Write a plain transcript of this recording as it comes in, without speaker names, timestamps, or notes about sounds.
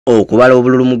Okubala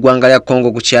obululu mu ggwanga lya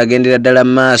Congo kukyagendera ddala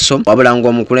maaso wabula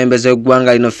ng'omukulembeze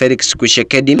w'eggwanga lino Felix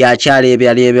Tshisekedi yakyala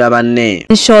ebya banne.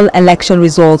 Initial election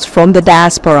results from the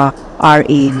diaspora are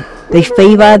in. They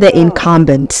favor the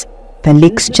incumbent,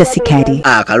 Felix Tshisekedi.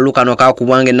 Akalulu kano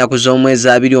kaakubwanga ennaku z'omwezi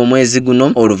 2 omwezi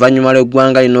guno oluvannyuma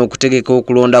lw'eggwanga lino okutegeka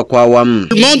okulonda kwa wamu.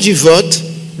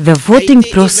 The voting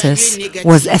process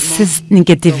was assessed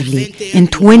negatively in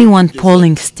 21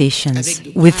 polling stations,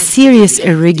 with serious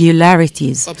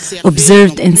irregularities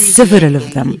observed in several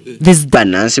of them.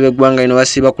 Bannansi b'eggwanga lino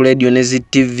basiba ku leediyo ne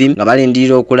zi-TV nga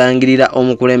balindirira okulangirira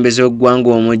omukulembeze w'eggwanga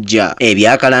omuggya.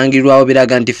 Ebyakalangirirwawo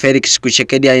biraga nti Felix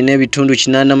Tshisekedi alina ebitundu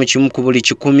 81 ku buli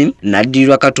 100,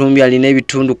 n'addirirwa Katumbi alina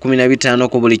ebitundu 15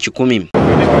 ku buli 100.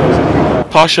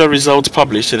 Partial results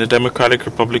published in the Democratic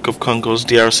Republic of Congo's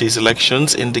DRC's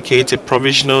elections indicate a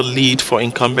provisional lead for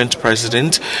incumbent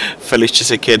President Felix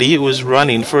Tshisekedi, who is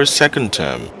running for a second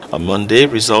term. On Monday,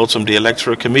 results from the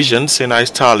Electoral Commission Senai's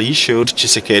tally showed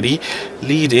Tshisekedi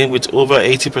leading with over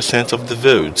 80% of the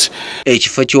votes.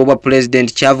 Ekifo ky'obwa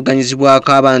President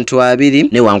kyavuganyizibwako abantu 2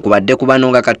 newankubadde ku bano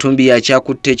nga Katumbi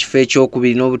yakyakutte ekifo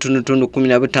ekyokubiri n'obutundutundu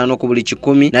 15 ku buli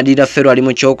 100, Nadira Ferro ali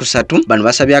mu kyokusatu. Bano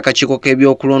basabye akakiiko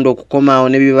k'ebyokulonda okukomaawo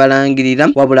ne bibalangirira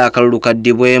wabula akalulu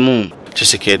kaddibwemu.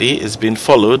 Tshisekedi is being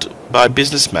followed by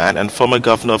businessman and former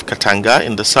governor of Katanga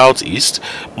in the southeast,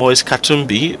 Moise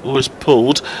Katumbi, who has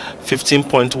polled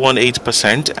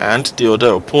 15.18%, and the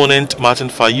other opponent, Martin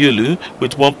Fayulu,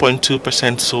 with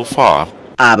 1.2% so far.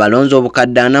 Abalonzi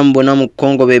obukadde 40 mu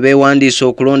Congo beewandiisa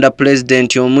okulonda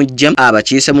President omuggya,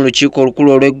 abakiise mu lukiiko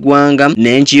olukulu olw'eggwanga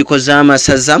n'enkiiko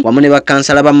z'amasaza wamu ne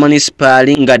bakansala ba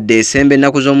munisipaali nga Desemba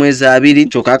ennaku z'omwezi 2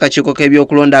 kyokka akakiiko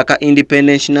k'ebyokulonda aka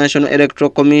Independent National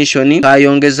Electoral Commission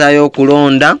kayongezaayo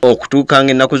okulonda okutuuka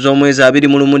ng'ennaku z'omwezi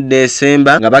 21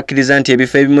 Desemba nga bakkiriza nti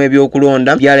ebifo ebimu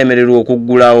ebyokulonda byalemererwa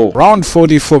okuggulawo. Around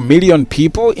 44 million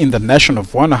people in the nation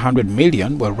of 100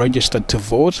 million were registered to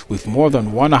vote, with more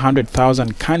than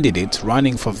 100,000 candidates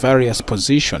running for various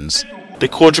positions. The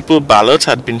quadruple ballot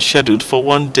had been scheduled for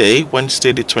one day,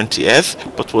 Wednesday the 20th,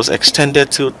 but was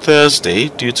extended till Thursday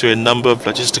due to a number of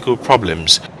logistical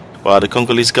problems. While the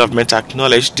Congolese government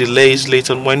acknowledged delays late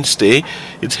on Wednesday,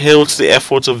 it hailed the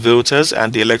efforts of voters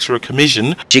and the Electoral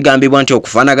Commission. Kigambibwa nti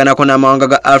okufaanaganako n'amawanga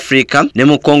ga Africa ne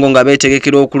mu Congo nga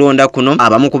beetegekera okulonda kuno,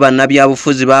 abamu ku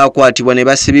bannabyabufuzi baakwatibwa ne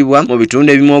basibibwa mu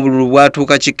bitundu ebimu obululu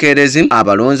bwatuuka kikeerezi.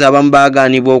 Abalonzi abamu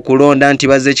baagaanibwa okulonda nti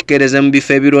bazze kikeerezi mu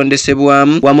bifo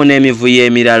ebirondesebwamu wamu n'emivuyo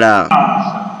emirala.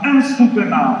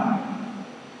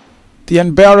 The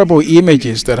unbearable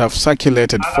images that have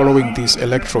circulated following this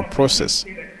electoral process,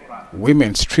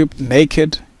 women stripped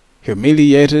naked,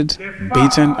 humiliated,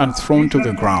 beaten and thrown to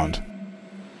the ground.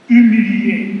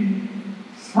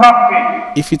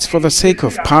 If it's for the sake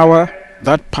of power,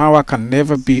 that power can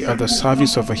never be at the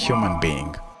service of a human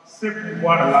being.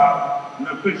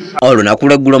 Olunaku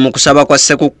lw'eggulo mu kusaba kwa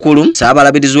Ssekukkulu,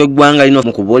 Ssaabalabirizi w'eggwanga lino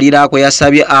mu kubuulira kwe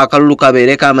yasabye akalulu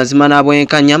kabeereko amazima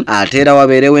n'abwenkanya ate era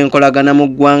wabeerewo enkolagana mu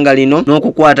ggwanga lino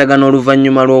n'okukwatagana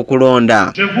oluvannyuma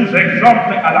lw'okulonda.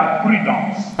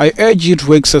 I urge you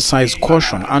to exercise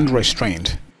caution and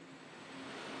restraint.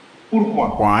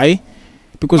 Why?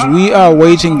 Because we are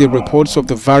awaiting the reports of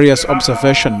the various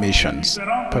observation missions,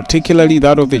 particularly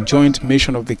that of the joint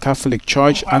mission of the Catholic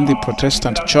Church and the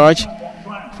Protestant Church,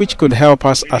 which could help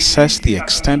us assess the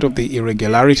extent of the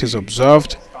irregularities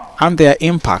observed and their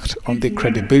impact on the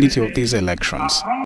credibility of these elections.